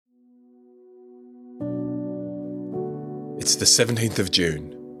It's the 17th of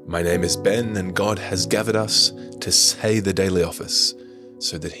June. My name is Ben, and God has gathered us to say the daily office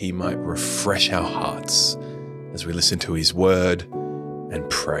so that he might refresh our hearts as we listen to his word and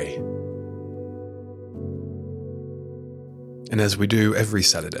pray. And as we do every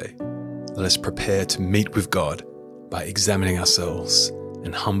Saturday, let us prepare to meet with God by examining ourselves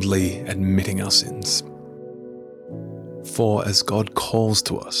and humbly admitting our sins. For as God calls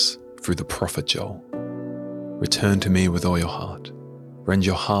to us through the prophet Joel, return to me with all your heart. Rend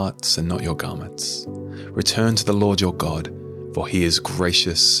your hearts and not your garments. Return to the Lord your God, for he is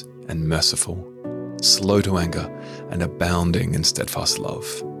gracious and merciful, slow to anger and abounding in steadfast love,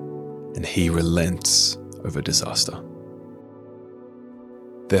 and he relents over disaster.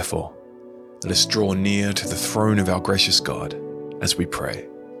 Therefore, let us draw near to the throne of our gracious God as we pray.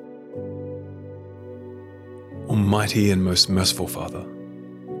 Almighty and most merciful Father,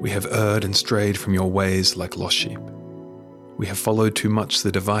 we have erred and strayed from your ways like lost sheep. We have followed too much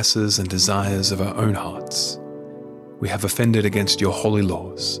the devices and desires of our own hearts. We have offended against your holy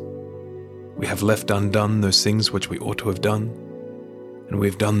laws. We have left undone those things which we ought to have done, and we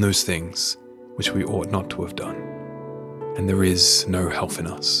have done those things which we ought not to have done, and there is no health in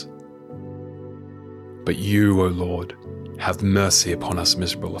us. But you, O Lord, have mercy upon us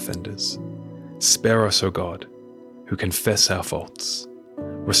miserable offenders. Spare us, O God, who confess our faults.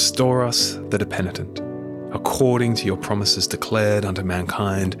 Restore us that are penitent, according to your promises declared unto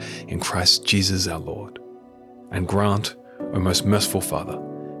mankind in Christ Jesus our Lord. And grant, O most merciful Father,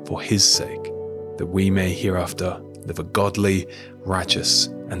 for his sake, that we may hereafter live a godly, righteous,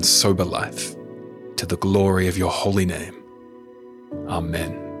 and sober life, to the glory of your holy name.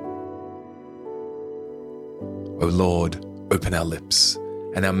 Amen. O Lord, open our lips,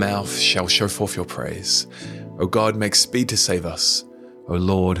 and our mouth shall show forth your praise. O God, make speed to save us. O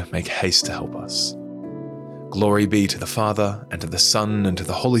Lord, make haste to help us. Glory be to the Father, and to the Son, and to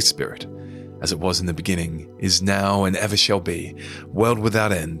the Holy Spirit, as it was in the beginning, is now, and ever shall be, world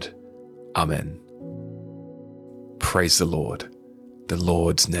without end. Amen. Praise the Lord. The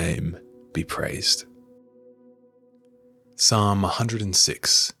Lord's name be praised. Psalm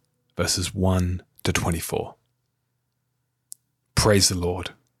 106, verses 1 to 24. Praise the Lord.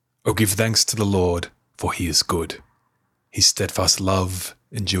 O give thanks to the Lord, for he is good. His steadfast love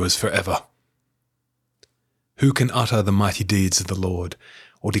endures forever. Who can utter the mighty deeds of the Lord,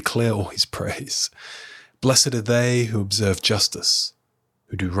 or declare all his praise? Blessed are they who observe justice,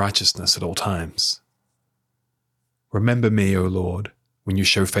 who do righteousness at all times. Remember me, O Lord, when you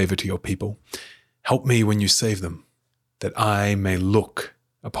show favor to your people. Help me when you save them, that I may look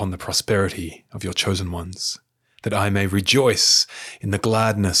upon the prosperity of your chosen ones, that I may rejoice in the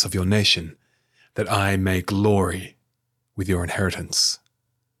gladness of your nation, that I may glory with your inheritance.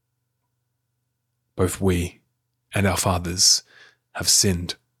 Both we and our fathers have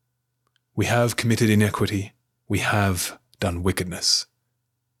sinned. We have committed iniquity. We have done wickedness.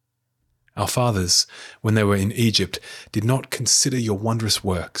 Our fathers, when they were in Egypt, did not consider your wondrous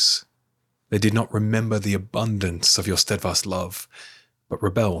works. They did not remember the abundance of your steadfast love, but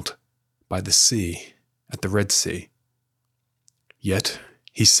rebelled by the sea at the Red Sea. Yet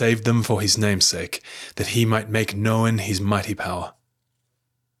he saved them for his name's sake, that he might make known his mighty power.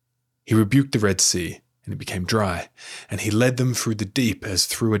 He rebuked the Red Sea, and it became dry, and he led them through the deep as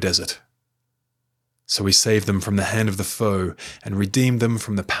through a desert. So he saved them from the hand of the foe, and redeemed them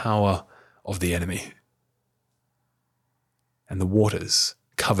from the power of the enemy. And the waters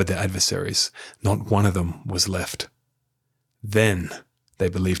covered their adversaries, not one of them was left. Then they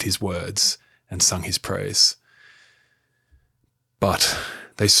believed his words and sung his praise. But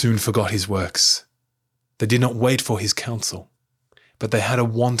they soon forgot his works. They did not wait for his counsel, but they had a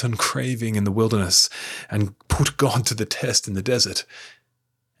wanton craving in the wilderness and put God to the test in the desert.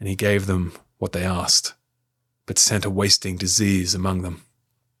 And he gave them what they asked, but sent a wasting disease among them.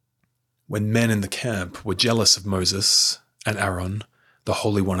 When men in the camp were jealous of Moses and Aaron, the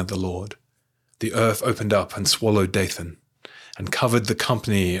Holy One of the Lord, the earth opened up and swallowed Dathan, and covered the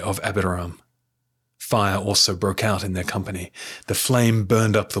company of Abiram. Fire also broke out in their company. The flame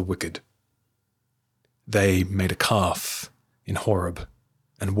burned up the wicked. They made a calf in Horeb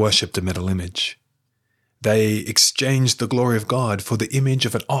and worshipped a metal image. They exchanged the glory of God for the image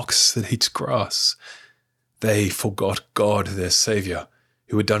of an ox that eats grass. They forgot God, their Savior,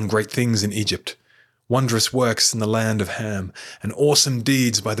 who had done great things in Egypt, wondrous works in the land of Ham, and awesome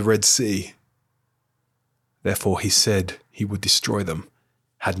deeds by the Red Sea. Therefore he said he would destroy them,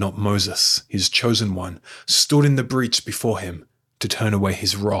 had not Moses, his chosen one, stood in the breach before him to turn away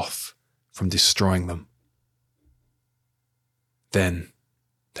his wrath from destroying them. Then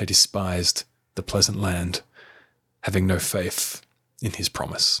they despised the pleasant land. having no faith in his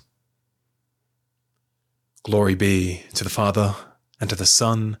promise. Glory be to the Father, and to the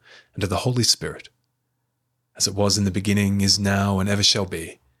Son, and to the Holy Spirit, as it was in the beginning, is now, and ever shall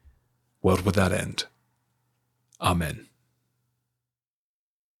be, world without end. Amen.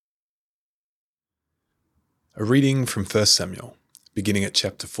 A reading from 1 Samuel, beginning at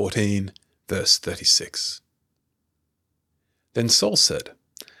chapter 14, verse 36. Then Saul said,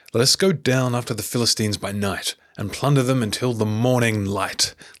 "Let us go down after the Philistines by night, and plunder them until the morning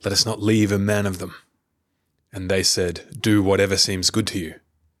light. Let us not leave a man of them." And they said, "Do whatever seems good to you."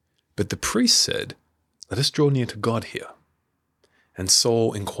 But the priest said, "Let us draw near to God here." And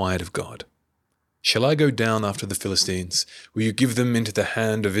Saul inquired of God, "Shall I go down after the Philistines? Will you give them into the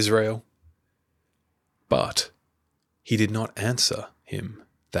hand of Israel?" But he did not answer him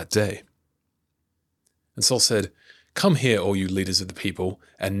that day. And Saul said, "Come here, all you leaders of the people,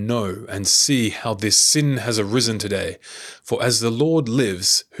 and know and see how this sin has arisen today. For as the Lord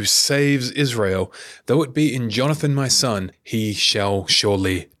lives, who saves Israel, though it be in Jonathan my son, he shall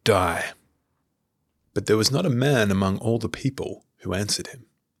surely die." But there was not a man among all the people who answered him.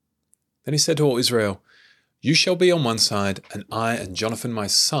 Then he said to all Israel, "You shall be on one side, and I and Jonathan my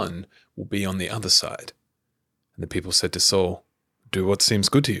son will be on the other side." And the people said to Saul, "Do what seems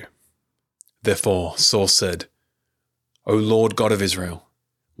good to you." Therefore Saul said, "O Lord God of Israel,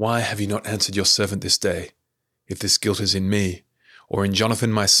 why have you not answered your servant this day? If this guilt is in me, or in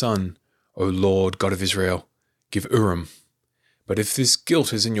Jonathan my son, O Lord God of Israel, give Urim. But if this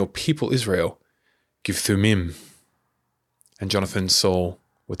guilt is in your people Israel, give Thummim." And Jonathan and Saul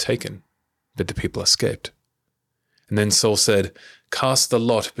were taken, but the people escaped. And then Saul said, "Cast the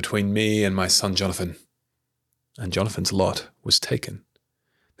lot between me and my son Jonathan." And Jonathan's lot was taken.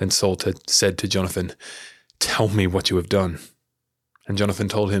 Then Saul said to Jonathan, "Tell me what you have done." And Jonathan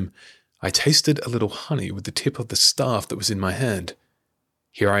told him, "I tasted a little honey with the tip of the staff that was in my hand.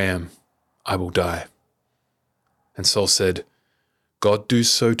 Here I am, I will die." And Saul said, "God do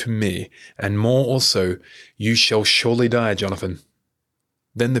so to me, and more also, you shall surely die, Jonathan."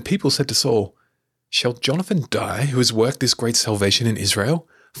 Then the people said to Saul, "Shall Jonathan die, who has worked this great salvation in Israel?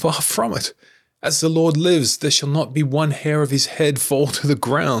 Far from it. As the Lord lives, there shall not be one hair of his head fall to the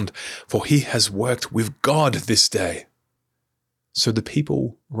ground, for he has worked with God this day." So the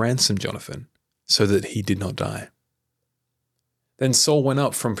people ransomed Jonathan, so that he did not die. Then Saul went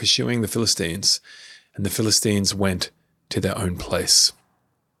up from pursuing the Philistines, and the Philistines went to their own place.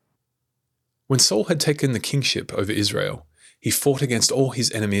 When Saul had taken the kingship over Israel, he fought against all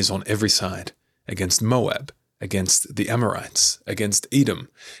his enemies on every side, against Moab, against the Amorites, against Edom,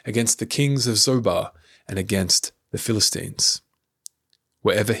 against the kings of Zobah, and against the Philistines.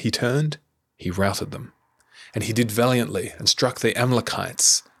 Wherever he turned, he routed them. And he did valiantly and struck the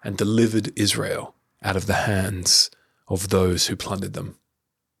Amalekites and delivered Israel out of the hands of those who plundered them.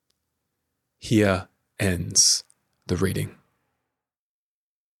 Here ends the reading.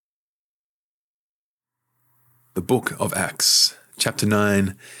 The book of Acts, chapter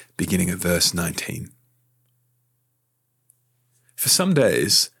 9, beginning at verse 19. For some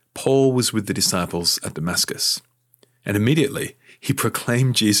days, Paul was with the disciples at Damascus, and immediately he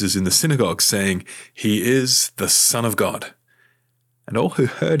proclaimed Jesus in the synagogue, saying, "He is the Son of God." And all who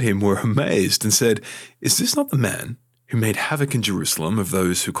heard him were amazed and said, "Is this not the man who made havoc in Jerusalem of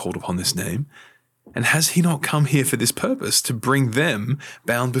those who called upon this name? And has he not come here for this purpose, to bring them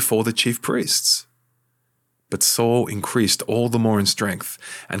bound before the chief priests?" But Saul increased all the more in strength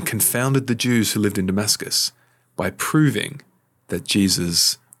and confounded the Jews who lived in Damascus by proving that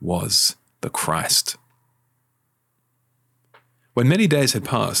Jesus was the Christ. When many days had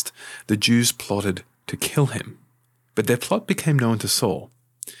passed, the Jews plotted to kill him, but their plot became known to Saul,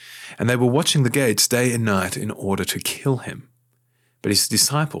 and they were watching the gates day and night in order to kill him. But his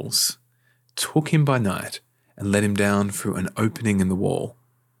disciples took him by night and let him down through an opening in the wall,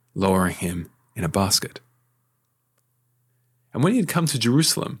 lowering him in a basket. And when he had come to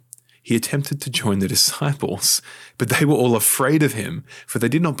Jerusalem, he attempted to join the disciples, but they were all afraid of him, for they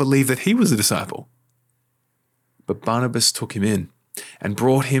did not believe that he was a disciple. But Barnabas took him in and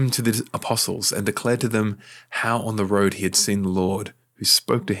brought him to the apostles and declared to them how on the road he had seen the Lord, who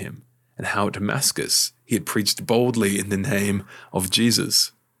spoke to him, and how at Damascus he had preached boldly in the name of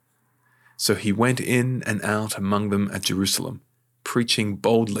Jesus. So he went in and out among them at Jerusalem, preaching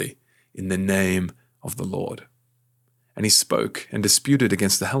boldly in the name of the Lord. And he spoke and disputed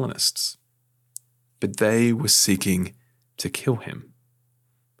against the Hellenists. But they were seeking to kill him.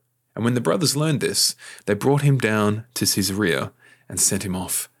 And when the brothers learned this, they brought him down to Caesarea and sent him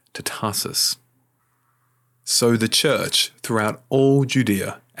off to Tarsus. So the church throughout all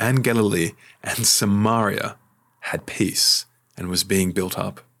Judea and Galilee and Samaria had peace and was being built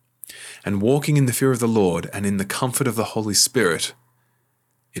up. And walking in the fear of the Lord and in the comfort of the Holy Spirit,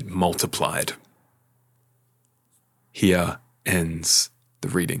 it multiplied. Here ends the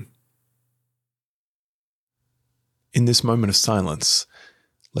reading. In this moment of silence,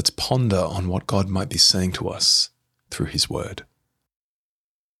 let's ponder on what God might be saying to us through His Word.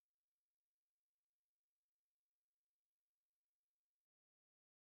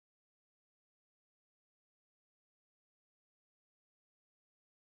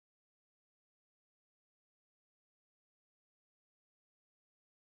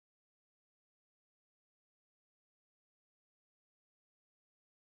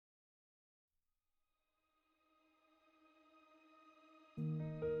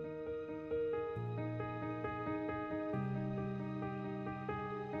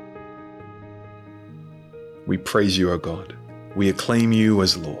 We praise you, O God. We acclaim you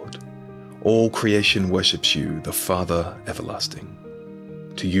as Lord. All creation worships you, the Father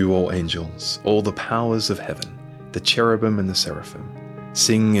everlasting. To you, all angels, all the powers of heaven, the cherubim and the seraphim,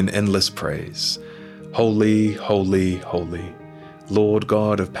 sing in endless praise. Holy, holy, holy, Lord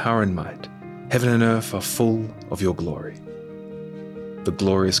God of power and might, heaven and earth are full of your glory. The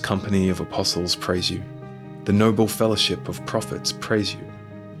glorious company of apostles praise you. The noble fellowship of prophets praise you.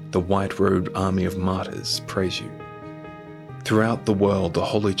 The white-robed army of martyrs praise you. Throughout the world, the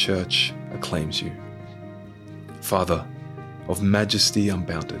Holy Church acclaims you. Father, of majesty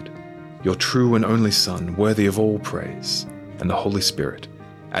unbounded, your true and only Son, worthy of all praise, and the Holy Spirit,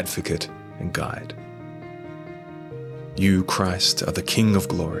 advocate and guide. You, Christ, are the King of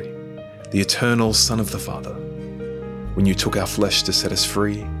glory, the eternal Son of the Father. When you took our flesh to set us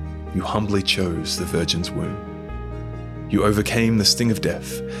free, you humbly chose the Virgin's womb. You overcame the sting of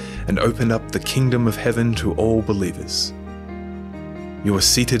death and opened up the kingdom of heaven to all believers. You are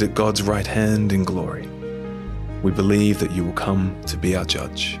seated at God's right hand in glory. We believe that you will come to be our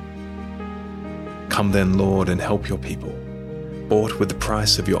judge. Come then, Lord, and help your people, bought with the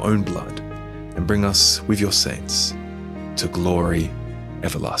price of your own blood, and bring us with your saints to glory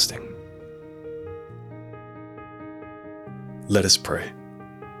everlasting. Let us pray.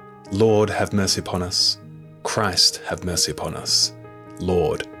 Lord, have mercy upon us. Christ, have mercy upon us.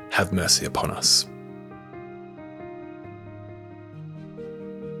 Lord, have mercy upon us.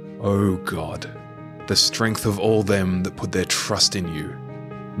 O God, the strength of all them that put their trust in you,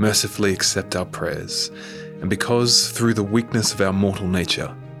 mercifully accept our prayers, and because through the weakness of our mortal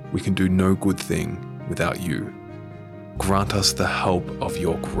nature we can do no good thing without you, grant us the help of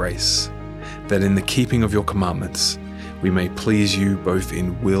your grace, that in the keeping of your commandments we may please you both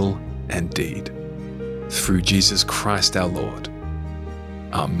in will and deed. Through Jesus Christ our Lord.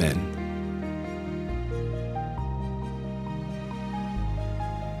 Amen.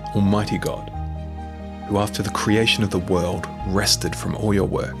 Almighty God, who after the creation of the world rested from all your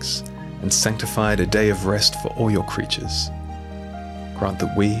works and sanctified a day of rest for all your creatures, grant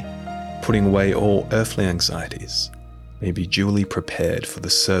that we, putting away all earthly anxieties, may be duly prepared for the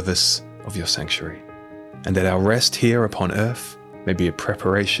service of your sanctuary, and that our rest here upon earth may be a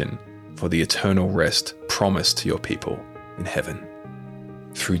preparation for the eternal rest promised to your people in heaven.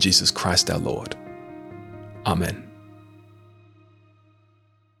 Through Jesus Christ our Lord. Amen.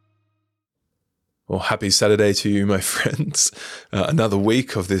 Well, happy Saturday to you, my friends. Another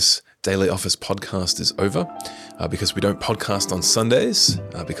week of this Daily Office podcast is over because we don't podcast on Sundays,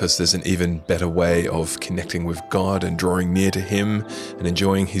 because there's an even better way of connecting with God and drawing near to Him and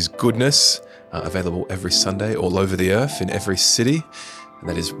enjoying His goodness, available every Sunday all over the earth in every city. And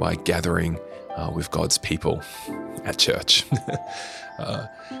that is by gathering with God's people at church.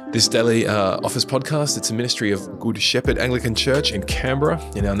 This Daily Office podcast, it's a ministry of Good Shepherd Anglican Church in Canberra,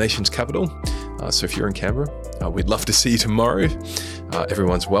 in our nation's capital. So if you're in Canberra, we'd love to see you tomorrow.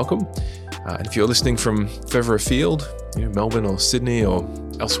 Everyone's welcome. And if you're listening from further afield, Melbourne or Sydney or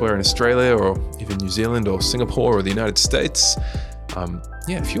elsewhere in Australia or even New Zealand or Singapore or the United States,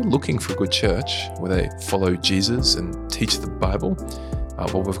 if you're looking for a good church where they follow Jesus and teach the Bible,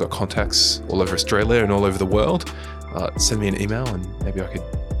 well, we've got contacts all over Australia and all over the world. Send me an email and maybe I could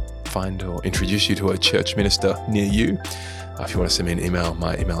find or introduce you to a church minister near you. If you want to send me an email,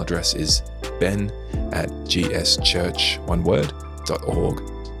 my email address is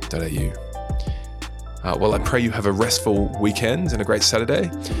ben@gschurch.org.au. Well, I pray you have a restful weekend and a great Saturday.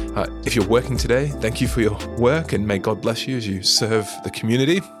 If you're working today, thank you for your work and may God bless you as you serve the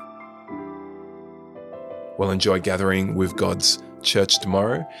community. Well, enjoy gathering with God's church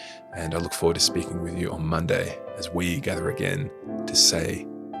tomorrow, and I look forward to speaking with you on Monday as we gather again to say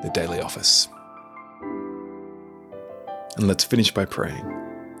the Daily Office. And let's finish by praying.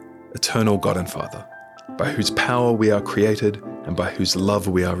 Eternal God and Father, by whose power we are created and by whose love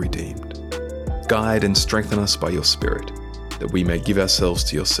we are redeemed. Guide and strengthen us by your Spirit, that we may give ourselves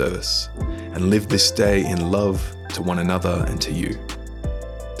to your service and live this day in love to one another and to you.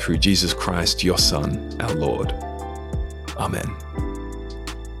 Through Jesus Christ, your Son, our Lord. Amen.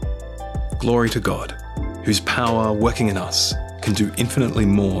 Glory to God, whose power working in us can do infinitely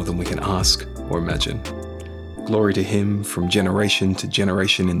more than we can ask or imagine. Glory to him from generation to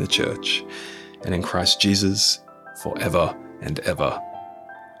generation in the church and in Christ Jesus forever and ever.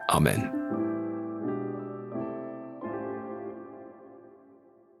 Amen.